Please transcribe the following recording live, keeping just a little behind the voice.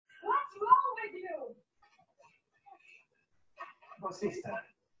Oh, sister,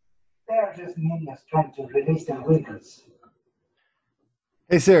 they are just ninjas trying to release their wiggles.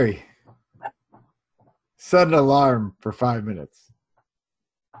 Hey Siri, set an alarm for 5 minutes.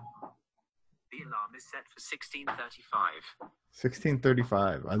 The alarm is set for 16:35.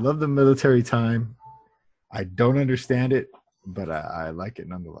 16:35. I love the military time. I don't understand it, but I like it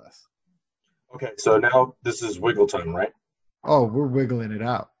nonetheless. Okay, so now this is wiggle time, right? Oh, we're wiggling it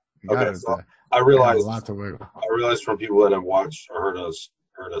out. Okay, so I got a realized lot to wiggle. from people that have watched or heard us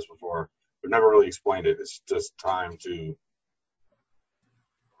before, we've never really explained it. It's just time to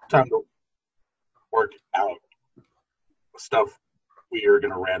work out stuff we are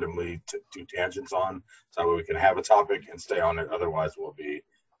going to randomly do tangents on, so we can have a topic and stay on it. Otherwise, we'll be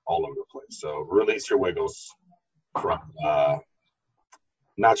all over the place. So release your wiggles from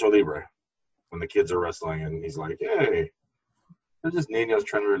Nacho Libre when the kids are wrestling, and he's like, "Hey, they're just niños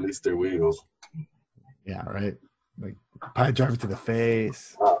trying to release their wiggles." Yeah, right. Like pie driver to the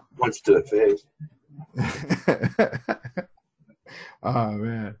face. Punch to the face. Oh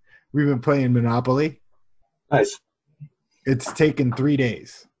man, we've been playing Monopoly. Nice. It's taken 3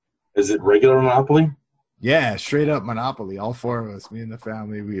 days. Is it regular Monopoly? Yeah, straight up Monopoly. All four of us, me and the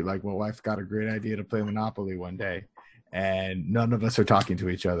family, my wife got a great idea to play Monopoly one day, and none of us are talking to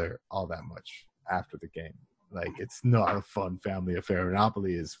each other all that much after the game. Like, it's not a fun family affair.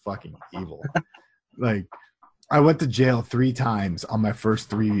 Monopoly is fucking evil. Like, I went to jail 3 times on my first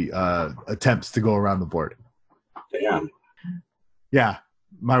 3 attempts to go around the board. Damn. Yeah.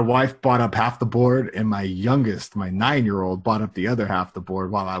 My wife bought up half the board, and my youngest, my 9-year-old, bought up the other half the board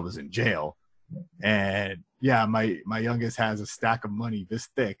while I was in jail. And yeah, my youngest has a stack of money this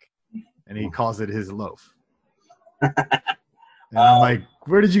thick, and he calls it his loaf. And I'm like,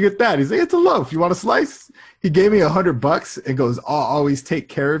 where did you get that? He's like, it's a loaf. You want a slice? He gave me $100 and goes, I'll always take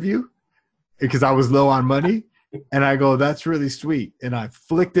care of you, because I was low on money. And I go, that's really sweet. And I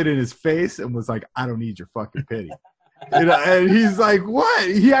flicked it in his face and was like, I don't need your fucking pity. And he's like, what?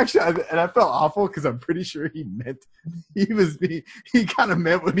 He actually, and I felt awful because I'm pretty sure he kind of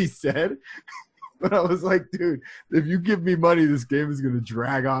meant what he said. But I was like, dude, if you give me money, this game is going to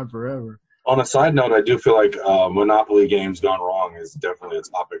drag on forever. On a side note, I do feel like Monopoly games gone wrong is definitely a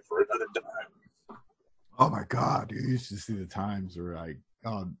topic for another time. Oh my God, dude, you should see the times where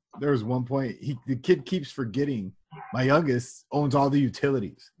there was one point, the kid keeps forgetting, my youngest owns all the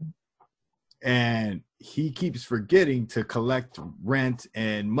utilities. And he keeps forgetting to collect rent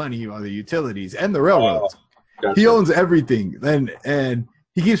and money on the utilities and the railroads. Gotcha. He owns everything. And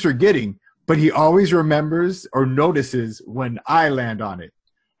he keeps forgetting, but he always remembers or notices when I land on it.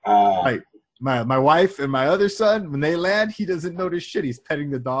 Like my wife and my other son, when they land, he doesn't notice shit. He's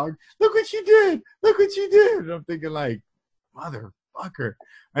petting the dog. Look what you did. Look what you did. And I'm thinking like, motherfucker.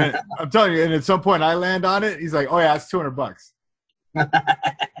 And I'm telling you, and at some point I land on it. He's like, oh yeah, it's $200.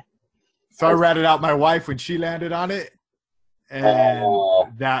 So I ratted out my wife when she landed on it, and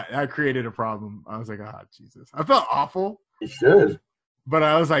that created a problem. I was like, oh, Jesus. I felt awful. You should. But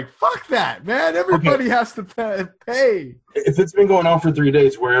I was like, fuck that, man. Everybody has to pay. If it's been going on for 3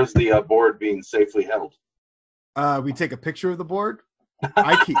 days, where is the board being safely held? We take a picture of the board. You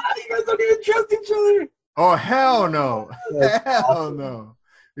guys don't even trust each other. Oh, hell no. Hell no.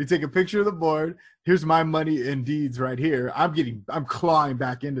 We take a picture of the board. Here's my money and deeds right here. I'm clawing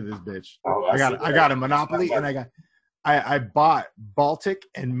back into this bitch. Oh, I got a Monopoly, and I bought Baltic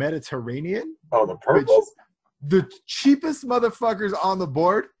and Mediterranean. Oh, the purple. The cheapest motherfuckers on the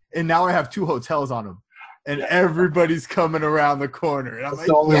board, and now I have 2 hotels on them, and everybody's coming around the corner. And I'm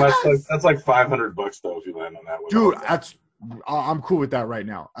that's like $500 though if you land on that one. Dude, I'm cool with that right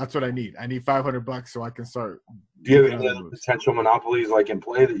now. That's what I need. I need $500 so I can start. Do you have any other potential monopolies like in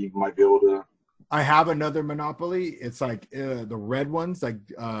play that you might be able to? I have another Monopoly. It's like the red ones, like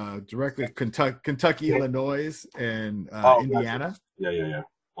directly Kentucky, Illinois, and Indiana. Gotcha. Yeah.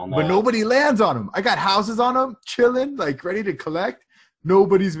 But nobody lands on them. I got houses on them, chilling, like ready to collect.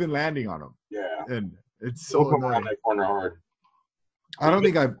 Nobody's been landing on them. Yeah, and it's so annoying. Around that corner hard. I don't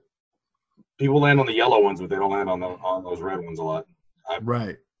think I've. People land on the yellow ones, but they don't land on those red ones a lot.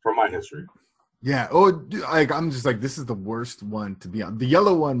 Right. From my history. Yeah. Oh, dude, I'm just like, this is the worst one to be on. The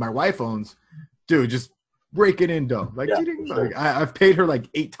yellow one my wife owns. Dude, just break it in, though. Like, sure. I've paid her like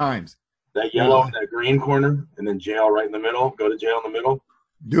 8 times. That yellow and that green corner, and then jail right in the middle. Go to jail in the middle.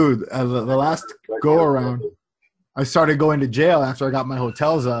 Dude, the last go around, I started going to jail after I got my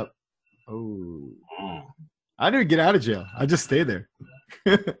hotels up. Oh. I didn't get out of jail. I just stayed there.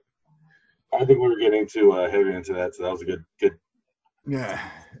 I think we were getting too heavy into that, so that was a good. Yeah.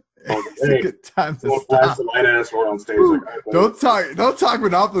 It's a good time to stop. The light ass on stage. Like, don't talk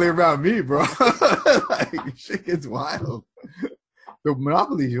Monopoly around me, bro. Like, shit gets wild. The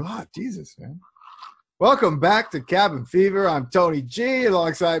Monopoly, Jesus, man. Welcome back to Cabin Fever. I'm Tony G.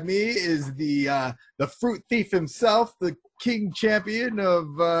 Alongside me is the fruit thief himself, the king champion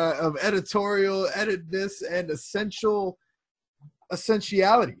of editorial editness and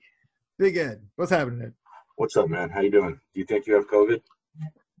essentiality. Big Ed, what's happening, Ed? What's up, man? How you doing? Do you think you have COVID?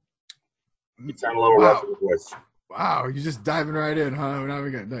 You sound a little Wow. rough in the voice. Wow, you're just diving right in, huh? We're not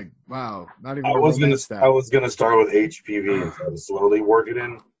even gonna, wow, not even. I was gonna start with HPV and try to slowly work it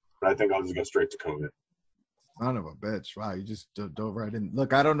in, but I think I'll just go straight to COVID. Son of a bitch. Wow, you just dove right in.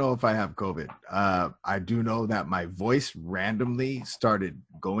 Look, I don't know if I have COVID. I do know that my voice randomly started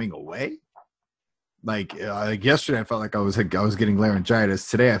going away. Like yesterday, I felt like I was getting laryngitis.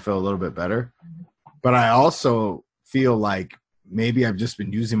 Today, I feel a little bit better. But I also feel like maybe I've just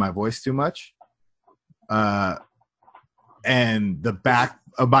been using my voice too much. And the back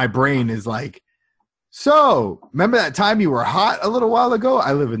of my brain is like, so remember that time you were hot a little while ago?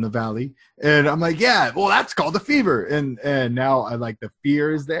 I live in the valley. And I'm like, yeah, well, that's called the fever. And now I like the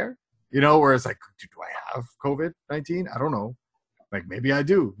fear is there, where it's like, do I have COVID-19? I don't know. Like, maybe I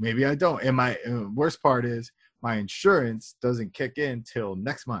do, maybe I don't. And my worst part is my insurance doesn't kick in till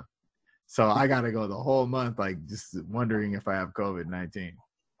next month. So I got to go the whole month, like, just wondering if I have COVID-19.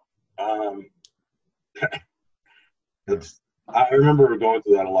 I remember going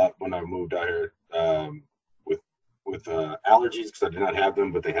through that a lot when I moved out here with allergies, because I did not have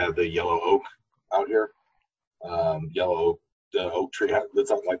them, but they had the yellow oak out here. Yellow oak, the oak tree,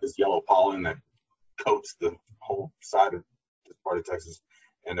 it's like this yellow pollen that coats the whole side of this part of Texas.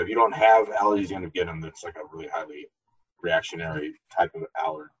 And if you don't have allergies, you end up getting them. It's like a really highly reactionary type of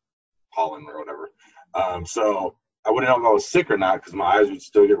allergy, pollen or whatever. So I wouldn't know if I was sick or not, because my eyes would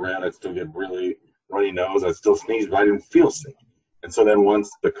still get red. I'd still get really runny nose. I'd still sneeze, but I didn't feel sick. And so then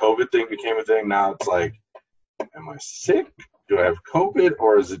once the COVID thing became a thing, now it's like, am I sick? Do I have COVID,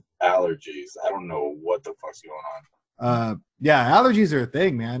 or is it allergies? I don't know what the fuck's going on. Yeah, allergies are a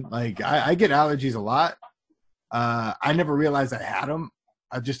thing, man. Like I get allergies a lot. I never realized I had them.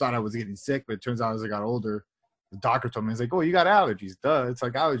 I just thought I was getting sick, but it turns out as I got older, the doctor told me, he's like, oh, you got allergies. Duh, it's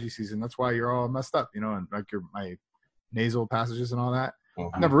like allergy season. That's why you're all messed up, and like my nasal passages and all that.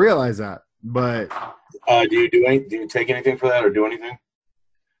 Mm-hmm. I never realized that. But do you take anything for that or do anything?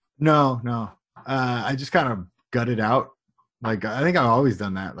 No. I just kind of gut it out. Like, I think I've always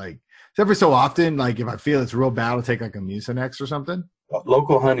done that. Like, every so often, like if I feel it's real bad, I'll take like a Mucinex or something.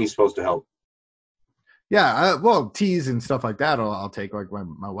 Local honey's supposed to help. Yeah, well, teas and stuff like that, I'll take. Like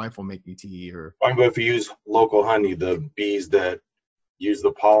my wife will make me tea, or. But if you use local honey, the bees that use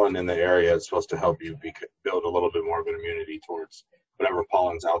the pollen in the area, it's supposed to help you build a little bit more of an immunity towards whatever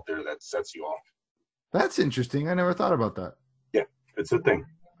pollen's out there that sets you off. That's interesting. I never thought about that. Yeah, it's a thing.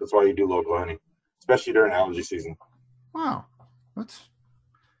 That's why you do local honey, especially during allergy season. Wow, that's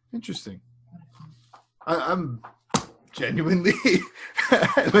interesting. I'm genuinely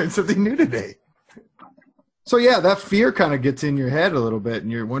I learned something new today. So yeah, that fear kind of gets in your head a little bit,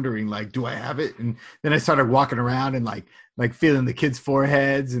 and you're wondering, like, do I have it? And then I started walking around and like feeling the kids'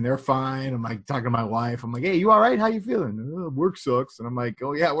 foreheads, and they're fine. I'm like talking to my wife. I'm like, hey, you all right? How you feeling? Oh, work sucks. And I'm like,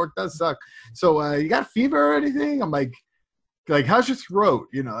 oh yeah, work does suck. So you got fever or anything? I'm like how's your throat?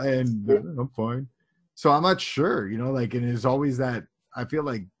 And I'm fine. So I'm not sure, like, and there's always that. I feel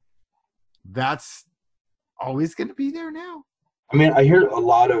like that's always going to be there now. I mean, I hear a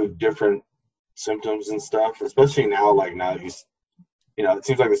lot of different symptoms and stuff, especially now. Like now, it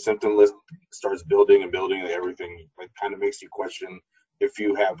seems like the symptom list starts building and building, and everything like kind of makes you question if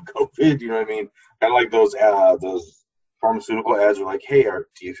you have COVID. You know what I mean? Kind of like those pharmaceutical ads are like, "Hey,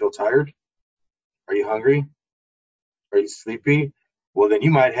 do you feel tired? Are you hungry? Are you sleepy? Well, then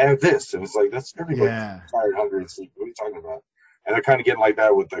you might have this." And it's like, that's everybody. Yeah. Tired, hungry, and sleepy. What are you talking about? And they're kind of getting like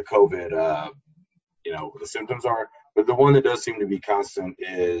that with the COVID. The symptoms are, but the one that does seem to be constant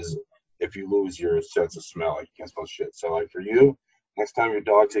is if you lose your sense of smell, like you can't smell shit. So like for you, next time your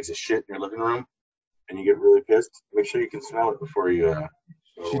dog takes a shit in your living room and you get really pissed, make sure you can smell it before you.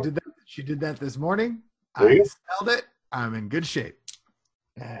 She did that this morning. There I you go. smelled it. I'm in good shape.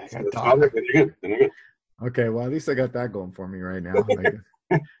 I got Smell dog. it, then you're good. Then you're good. Okay, well, at least I got that going for me right now.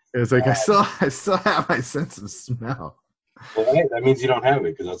 It's like I still have my sense of smell. Well, that means you don't have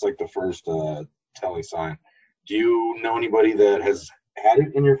it, because that's like the first telling sign. Do you know anybody that has had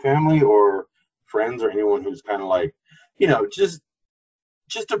it in your family or friends, or anyone who's kind of like, just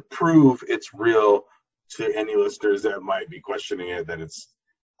to prove it's real to any listeners that might be questioning it, that it's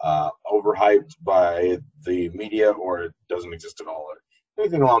overhyped by the media or it doesn't exist at all, or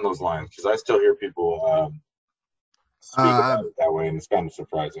anything along those lines? Because I still hear people speak about it that way, and it's kind of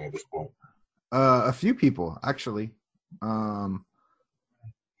surprising at this point. A few people, actually.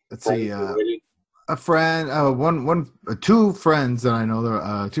 let's see. Related? A friend, two friends that I know,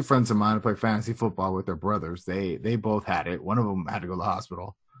 they're two friends of mine who play fantasy football with their brothers. They both had it. One of them had to go to the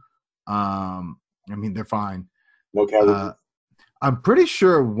hospital. I mean, they're fine. No casualties. I'm pretty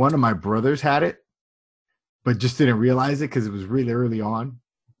sure one of my brothers had it, but just didn't realize it because it was really early on,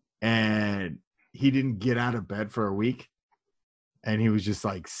 and he didn't get out of bed for a week, and he was just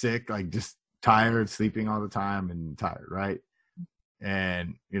like sick, like just tired, sleeping all the time, and tired, right?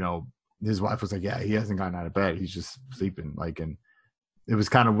 And his wife was like, yeah, he hasn't gotten out of bed. He's just sleeping. Like, and it was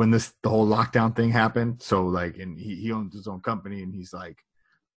kind of when the whole lockdown thing happened. So like, and he owns his own company, and he's like,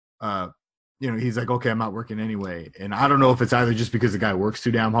 he's like, okay, I'm not working anyway. And I don't know if it's either just because the guy works too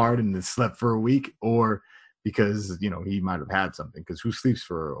damn hard and then slept for a week, or because, he might have had something, because who sleeps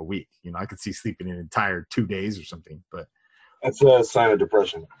for a week? I could see sleeping an entire 2 days or something, but That's a sign of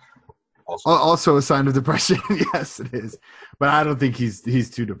depression. Also a sign of depression. Yes, it is. But I don't think he's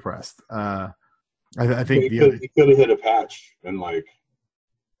too depressed. I think he could have hit a patch and like,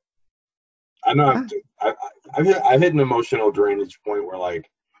 I know I've hit an emotional drainage point where like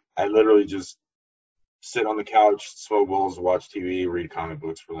I literally just sit on the couch, smoke bowls, watch TV, read comic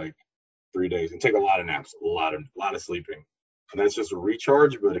books for like 3 days, and take a lot of naps, a lot of sleeping, and that's just a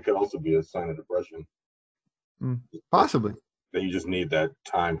recharge. But it could also be a sign of depression. Possibly. That you just need that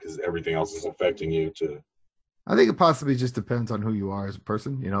time because everything else is affecting you too. I think it possibly just depends on who you are as a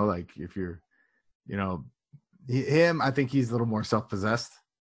person. Like if you're, him, I think he's a little more self-possessed.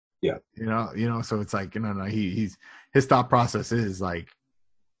 Yeah. So it's like, he's his thought process is like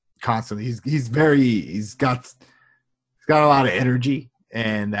constantly. He's got a lot of energy,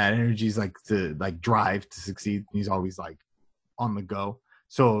 and that energy is like to like drive to succeed. He's always like on the go.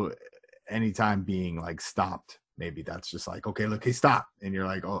 So anytime being like stopped, maybe that's just like, okay, look, hey, stop. And you're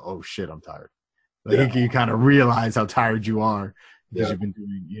like, oh shit, I'm tired. Like you kind of realize how tired you are because you've been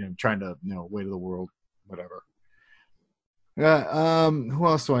doing, trying to, weight of the world, whatever. Who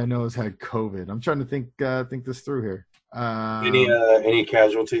else do I know has had COVID? I'm trying to think this through here. Any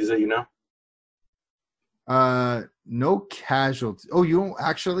casualties that you know? No casualties. Oh, you don't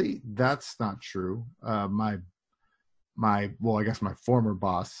actually? That's not true. I guess my former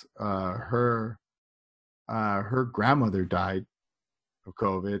boss, her grandmother died of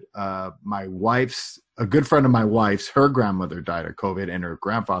COVID. A good friend of my wife's, her grandmother died of COVID, and her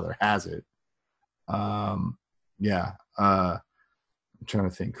grandfather has it. I'm trying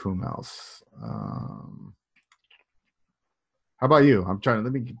to think whom else. How about you? I'm trying to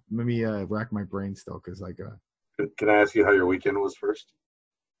let me rack my brain still, because like Can I ask you how your weekend was first?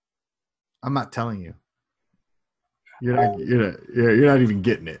 I'm not telling you. You're not even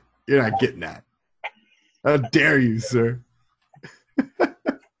getting it. You're not getting that. How dare you, sir?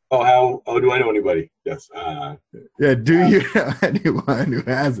 Oh, do I know anybody? Yes. Yeah, do you know anyone who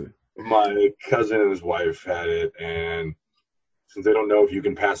has it? My cousin and his wife had it, and since they don't know if you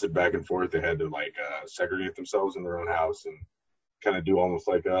can pass it back and forth, they had to like segregate themselves in their own house and kind of do almost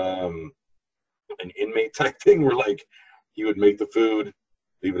like an inmate type thing, where like he would make the food,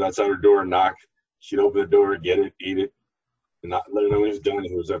 leave it outside her door, knock, she'd open the door, get it, eat it, and not let her know when he's done.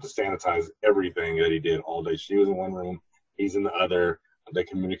 He was have to sanitize everything that he did all day. She was in one room, he's in the other. They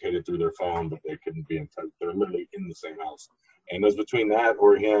communicated through their phone, but they couldn't be in touch. They're literally in the same house. And it was between that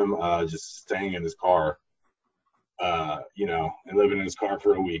or him just staying in his car, and living in his car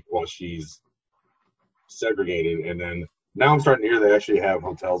for a week while she's segregated. And then now I'm starting to hear they actually have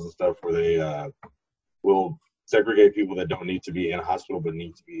hotels and stuff where they will segregate people that don't need to be in a hospital but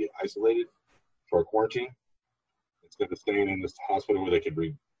need to be isolated for a quarantine. Instead of staying in this hospital where they could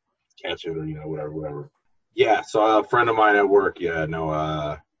catch it or, whatever. Yeah, so a friend of mine at work,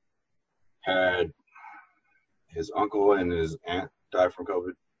 had his uncle and his aunt die from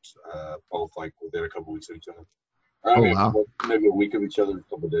COVID, both like within a couple weeks of each other. Wow. Maybe a week of each other, a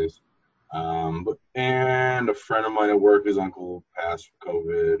couple of days. And a friend of mine at work, his uncle passed from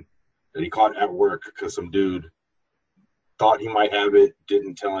COVID that he caught at work because some dude thought he might have it,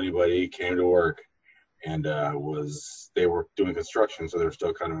 didn't tell anybody, came to work, and they were doing construction, so they're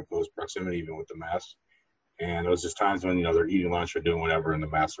still kind of in close proximity even with the mask. And it was just times when, they're eating lunch or doing whatever and the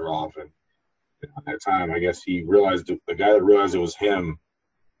masks are off. And at that time, I guess he realized, the guy that realized it was him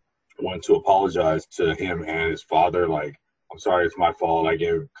wanted to apologize to him and his father. Like, I'm sorry, it's my fault.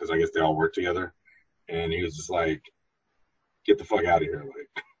 Because I guess they all work together. And he was just like, get the fuck out of here.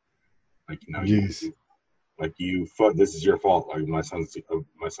 This is your fault. Like, my son's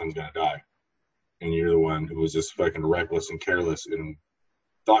gonna die. And you're the one who was just fucking reckless and careless and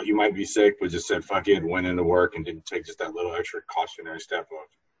thought you might be sick, but just said fuck it, went into work and didn't take just that little extra cautionary step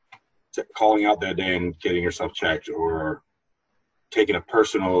of calling out that day and getting yourself checked, or taking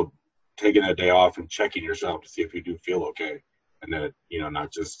a day off and checking yourself to see if you do feel okay, and then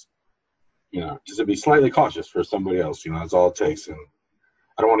not just just to be slightly cautious for somebody else. That's all it takes. And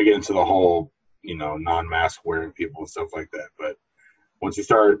I don't want to get into the whole non-mask wearing people and stuff like that, but once you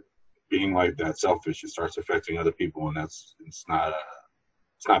start being like that selfish, it starts affecting other people, and it's not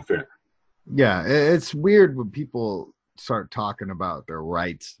fair. Yeah, it's weird when people start talking about their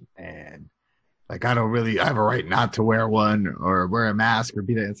rights and like, I have a right not to wear one or wear a mask or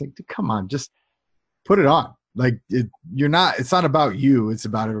be that. It's like, dude, come on, just put it on. Like it's not about you. It's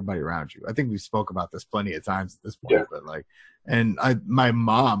about everybody around you. I think we spoke about this plenty of times at this point, yeah. But like, and my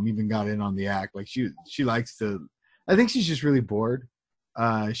mom even got in on the act. Like she likes to, I think she's just really bored.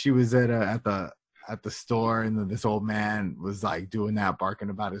 She was at the store, and then this old man was like doing that, barking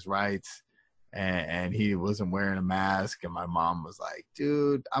about his rights. And he wasn't wearing a mask, and my mom was like,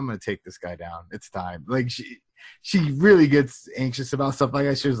 dude, I'm gonna take this guy down. It's time. Like she really gets anxious about stuff like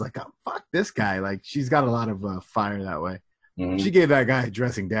that. She was like, oh, fuck this guy. Like she's got a lot of fire that way. Mm-hmm. She gave that guy a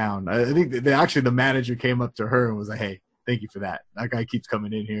dressing down. I think the manager came up to her and was like, hey, thank you for that. That guy keeps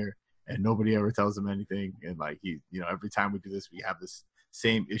coming in here and nobody ever tells him anything. And like every time we do this, we have this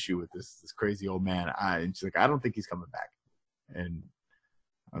same issue with this crazy old man. And she's like, I don't think he's coming back. And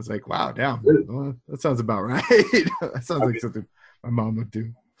I was like, wow, damn, well, that sounds about right. That sounds like something my mom would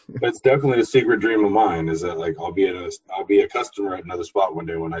do. That's definitely a secret dream of mine, is that like I'll be a customer at another spot one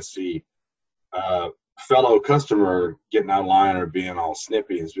day when I see a fellow customer getting out of line or being all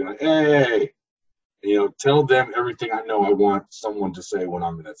snippy and being like, hey, tell them everything I know I want someone to say when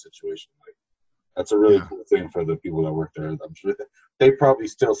I'm in that situation. Like that's a really cool thing for the people that work there. I'm sure they probably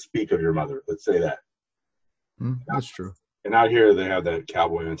still speak of your mother. Let's say that. That's true. And out here, they have that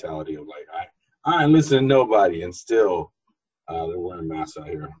cowboy mentality of like, I ain't listening to nobody, and still they're wearing masks out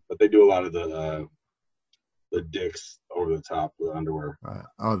here. But they do a lot of the dicks over the top with underwear.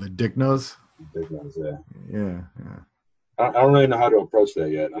 The dick nose? Dick nose, yeah. Yeah. I don't really know how to approach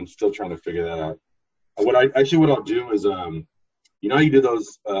that yet. I'm still trying to figure that out. What I'll do is, how you do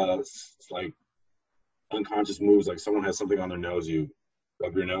those like unconscious moves, like someone has something on their nose, you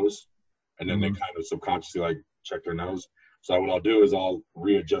rub your nose, and then they kind of subconsciously like check their nose. So what I'll do is I'll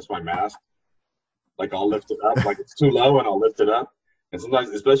readjust my mask. Like I'll lift it up, like it's too low, and I'll lift it up. And sometimes,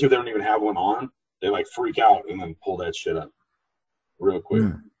 especially if they don't even have one on, they like freak out and then pull that shit up real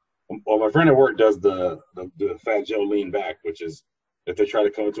quick. Well, my friend at work does the Fat Joe lean back, which is if they try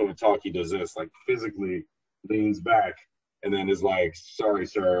to come to him and talk, he does this, like physically leans back and then is like, sorry,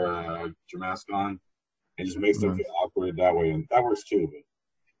 sir, your mask on. And just makes them feel awkward that way. And that works too. But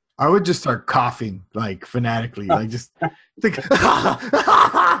I would just start coughing like fanatically, like just like,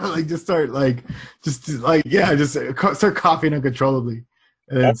 like just start start coughing uncontrollably,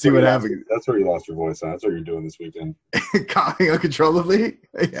 and then see what happens. That's where you lost your voice. That's what you're doing this weekend. Coughing uncontrollably,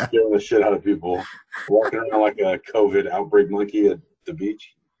 yeah. Scaring the shit out of people, walking around like a COVID outbreak monkey at the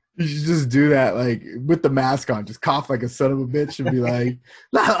beach. You should just do that, like with the mask on. Just cough like a son of a bitch and be like,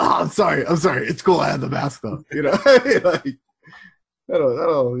 "Oh, I'm sorry. It's cool. I have the mask though." Like.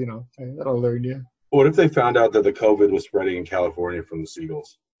 That'll learn you. What if they found out that the COVID was spreading in California from the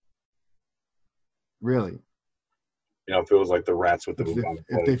seagulls? Really? If it was like the rats with the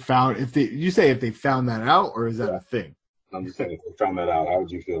if they found that out, or is that a thing? I'm just saying, if they found that out, how would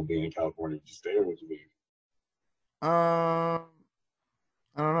you feel being in California? Would you stay or would you leave? I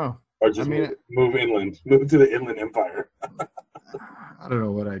don't know. Or just move inland, move to the Inland Empire. I don't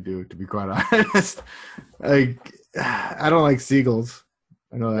know what I do, to be quite honest. Like, I don't like seagulls.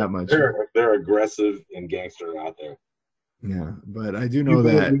 I know that much. They're aggressive and gangster out there. Yeah, but I do know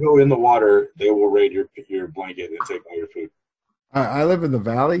that you go in the water, they will raid your blanket and take all your food. I live in the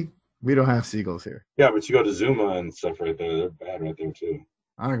valley. We don't have seagulls here. Yeah, but you go to Zuma and stuff right there. They're bad right there too.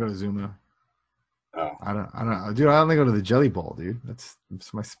 I don't go to Zuma. Oh. I don't, dude. I only go to the Jelly Bowl, dude. That's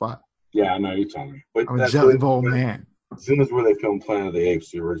my spot. Yeah, I know you told me. But I'm a Jelly Bowl man. Zuma's where they filmed Planet of the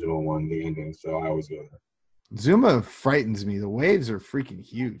Apes, the original one, the ending. So I always go there. Zuma frightens me. The waves are freaking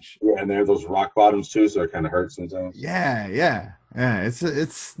huge. Yeah, and they have those rock bottoms too, so it kind of hurts sometimes. Yeah.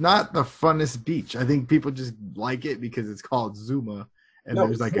 It's not the funnest beach. I think people just like it because it's called Zuma, and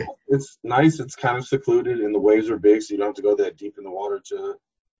there's like it's nice. It's kind of secluded, and the waves are big, so you don't have to go that deep in the water to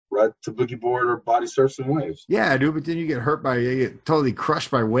boogie board or body surf some waves. Yeah, dude. But then you get totally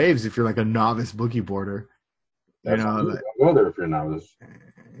crushed by waves if you're like a novice boogie boarder. Don't go there if you're a novice.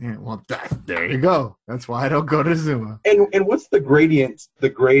 Yeah, well, there you go. That's why I don't go to Zuma. And what's the grading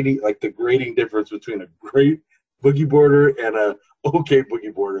difference between a great boogie boarder and a okay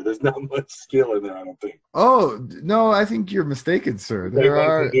boogie boarder. There's not much skill in there, I don't think. Oh no, I think you're mistaken, sir. There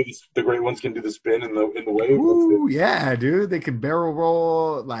are. The great ones can do the spin in the wave. Ooh, yeah, dude. They can barrel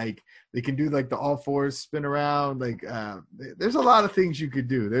roll, like they can do like the all fours spin around. Like there's a lot of things you could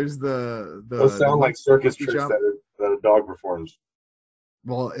do. There's Those sound like circus tricks that a dog performs.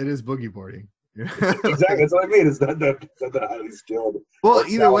 Well, it is boogie boarding. Exactly, that's what I mean. It's not that highly skilled. Well,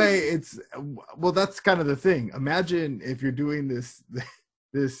 either way, it's that's kind of the thing. Imagine if you're doing this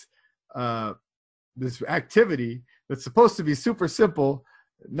activity that's supposed to be super simple,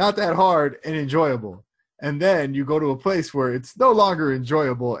 not that hard, and enjoyable, and then you go to a place where it's no longer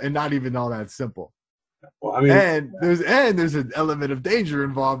enjoyable and not even all that simple. Well, I mean, and there's an element of danger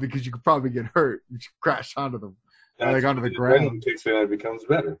involved because you could probably get hurt. You crash onto onto the ground. Kicks in and it becomes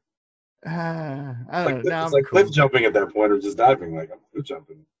better. I don't know. It's like cliff jumping at that point, or just diving. Like I'm cliff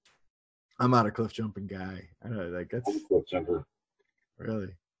jumping. I'm not a cliff jumping guy. I don't know, like that's I'm a cliff jumper. Really?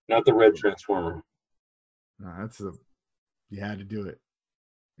 Not the red transformer. No, you had to do it.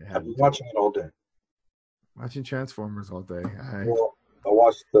 I've been watching it all day. Watching Transformers all day. Well, I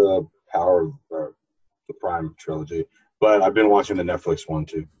watched the the Prime trilogy, but I've been watching the Netflix one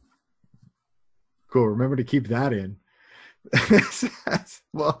too. Cool. Remember to keep that in.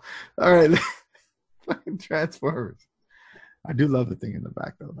 Well, all right. Fucking Transformers. I do love the thing in the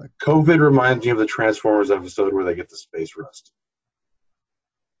back though. Like COVID reminds me of the Transformers episode where they get the space rust.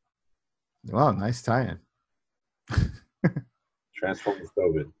 Wow, nice tie-in. Transformers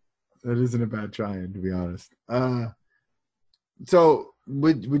COVID. That isn't a bad tie-in, to be honest. So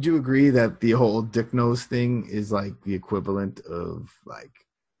would you agree that the whole dick nose thing is like the equivalent of like,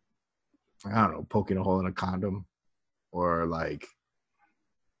 I don't know, poking a hole in a condom, or like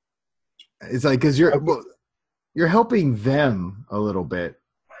it's like because you're helping them a little bit.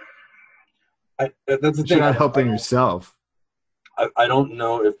 That's the thing. You're not helping yourself. I don't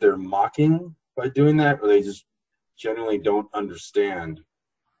know if they're mocking by doing that, or they just genuinely don't understand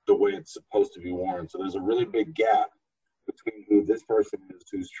the way it's supposed to be worn. So there's a really big gap between who this person is,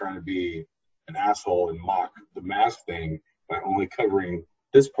 who's trying to be an asshole and mock the mask thing by only covering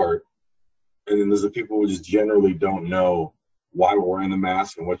this part, and then there's the people who just generally don't know why we're wearing the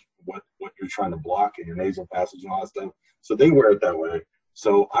mask and what you're trying to block in your nasal passage and all that stuff. So they wear it that way.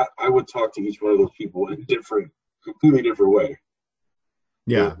 So I would talk to each one of those people in a completely different way.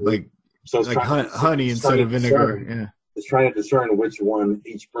 Yeah, like honey instead of vinegar. Yeah, it's trying to discern which one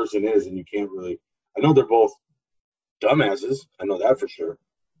each person is, and you can't really. I know they're both dumbasses. I know that for sure.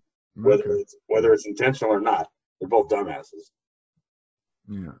 Okay. Whether it's intentional or not, they're both dumbasses.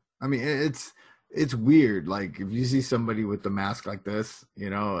 Yeah, I mean it's weird. Like if you see somebody with the mask like this,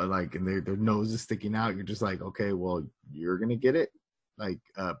 like and their nose is sticking out, you're just like, okay, well you're gonna get it. Like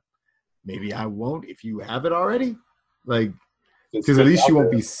maybe I won't if you have it already. Like. Because at least you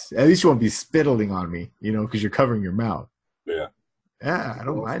won't be spittling on me, because you're covering your mouth. Yeah. Yeah, I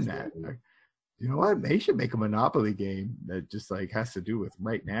don't mind that. You know what? They should make a Monopoly game that just like has to do with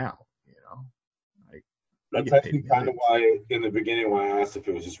right now. Like that's actually kind of why in the beginning when I asked if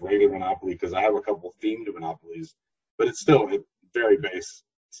it was just regular Monopoly, because I have a couple themed Monopolies, but it's still very base.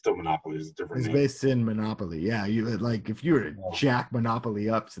 It's still Monopoly. It's different. It's based in Monopoly. Yeah, you like if you were to jack Monopoly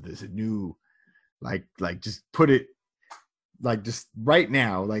up to this new, like just put it. Like just right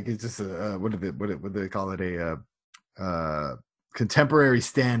now, like it's just what do they call it? Contemporary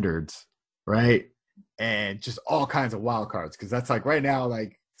standards, right? And just all kinds of wild cards, because that's like right now,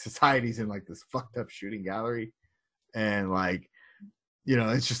 like society's in like this fucked up shooting gallery, and like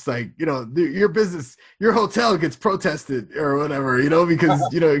it's just like your business, your hotel gets protested or whatever, because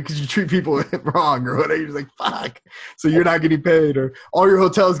because you treat people wrong or whatever. You're just like fuck, so you're not getting paid, or all your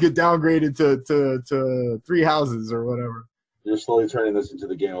hotels get downgraded to 3 houses or whatever. You're slowly turning this into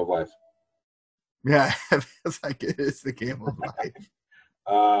the game of life. Yeah, it's like it is the game of life.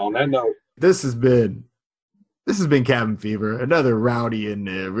 On that note, this has been Cabin Fever, another rowdy and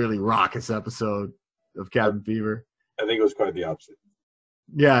really raucous episode of Cabin Fever. I think it was quite the opposite.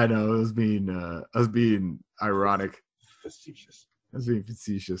 Yeah, I know. I was being ironic. Facetious. I was being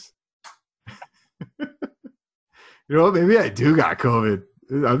facetious. Maybe I do got COVID.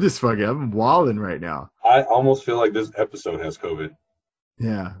 I'm wilding right now. I almost feel like this episode has COVID.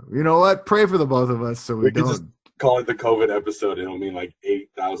 Yeah. You know what? Pray for the both of us so we don't just call it the COVID episode. It'll mean like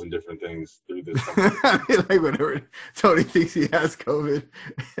 8,000 different things through this. I mean, like whenever Tony thinks he has COVID,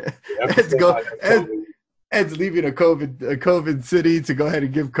 Ed's leaving a COVID city to go ahead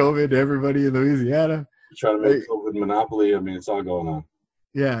and give COVID to everybody in Louisiana. You're trying to make COVID monopoly. I mean, it's all going on.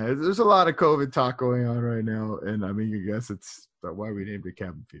 Yeah, there's a lot of COVID talk going on right now, and I mean, I guess it's why we named it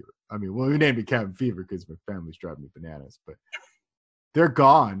Cabin Fever. I mean, well, we named it Cabin Fever because my family's driving me bananas, but they're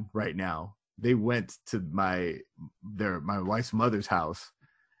gone right now. They went to my wife's mother's house,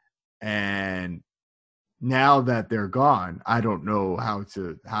 and now that they're gone, I don't know how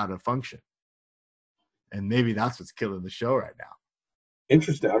to function. And maybe that's what's killing the show right now.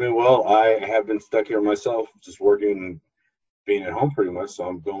 Interesting. I mean, well, I have been stuck here myself, just working, being at home pretty much. So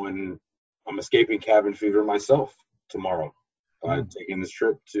I'm escaping cabin fever myself tomorrow by taking this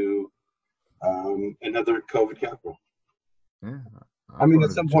trip to another COVID capital. Yeah. I mean,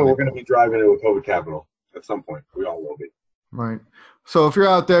 at some point, we're going to be driving to a COVID capital. At some point, we all will be. Right. So if you're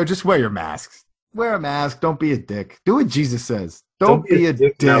out there, just wear your masks. Wear a mask. Don't be a dick. Do what Jesus says. Don't be a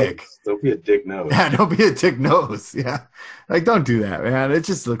dick. Don't be a dick nose. Yeah, don't be a dick nose. Yeah. Like, don't do that, man. It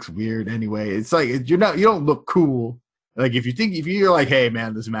just looks weird anyway. It's like you don't look cool. Like if you're like, hey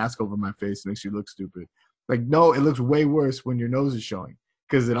man, this mask over my face makes you look stupid. Like, no, it looks way worse when your nose is showing,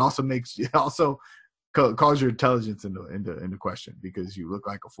 because it also calls your intelligence into question, because you look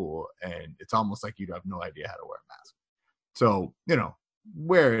like a fool, and it's almost like you have no idea how to wear a mask. So,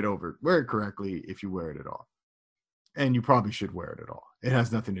 wear it correctly if you wear it at all. And you probably should wear it at all. It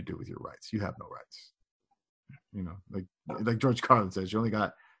has nothing to do with your rights. You have no rights. Like George Carlin says, you only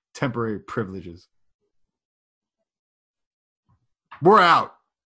got temporary privileges. We're out.